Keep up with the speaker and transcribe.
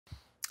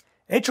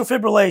Atrial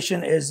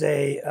fibrillation is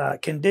a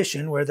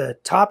condition where the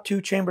top two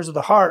chambers of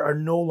the heart are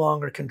no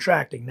longer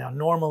contracting. Now,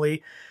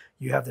 normally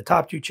you have the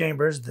top two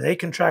chambers, they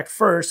contract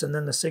first, and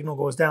then the signal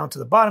goes down to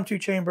the bottom two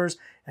chambers,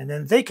 and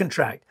then they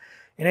contract.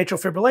 In atrial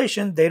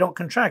fibrillation, they don't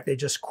contract, they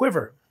just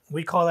quiver.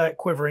 We call that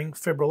quivering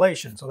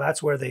fibrillation. So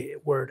that's where the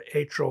word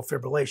atrial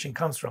fibrillation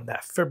comes from.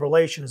 That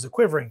fibrillation is the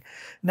quivering.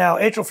 Now,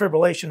 atrial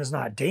fibrillation is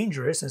not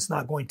dangerous. It's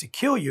not going to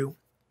kill you.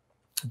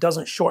 It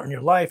doesn't shorten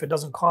your life. It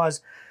doesn't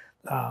cause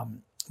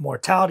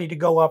mortality to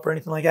go up or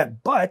anything like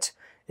that, but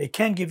it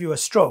can give you a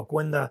stroke.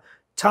 When the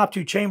top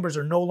two chambers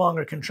are no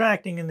longer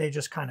contracting and they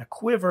just kind of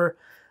quiver,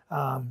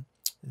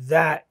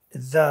 that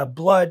the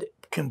blood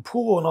can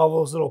pool in all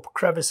those little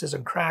crevices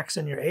and cracks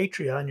in your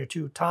atria and your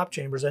two top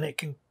chambers, and it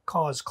can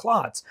cause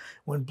clots.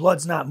 When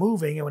blood's not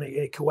moving, and when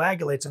it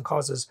coagulates and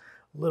causes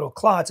little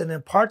clots, and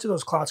then parts of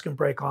those clots can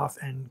break off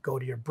and go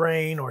to your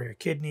brain or your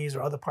kidneys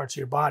or other parts of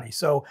your body.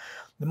 So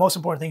the most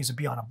important thing is to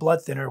be on a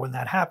blood thinner when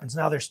that happens.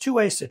 Now, there's two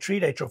ways to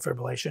treat atrial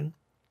fibrillation.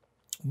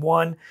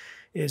 One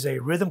is a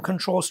rhythm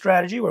control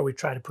strategy where we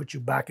try to put you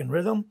back in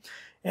rhythm.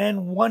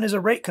 And one is a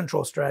rate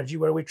control strategy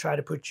where we try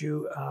to put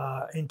you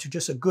into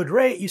just a good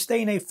rate. You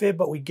stay in AFib,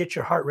 but we get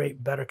your heart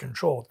rate better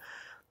controlled.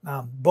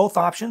 Both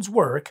options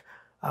work.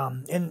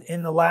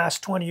 In the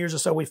last 20 years or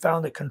so, we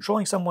found that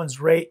controlling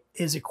someone's rate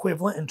is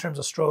equivalent in terms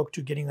of stroke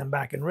to getting them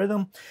back in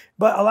rhythm.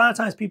 But a lot of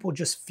times people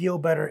just feel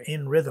better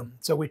in rhythm.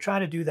 So we try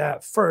to do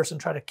that first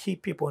and try to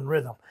keep people in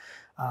rhythm.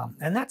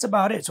 And that's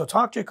about it. So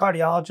talk to your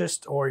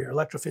cardiologist or your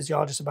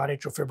electrophysiologist about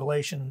atrial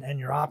fibrillation and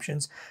your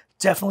options.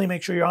 Definitely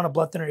make sure you're on a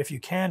blood thinner if you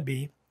can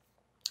be.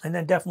 And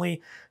then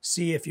definitely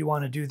see if you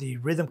want to do the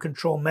rhythm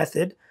control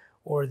method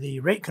or the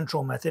rate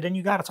control method. And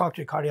you got to talk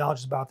to your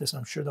cardiologist about this, and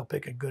I'm sure they'll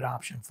pick a good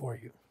option for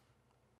you.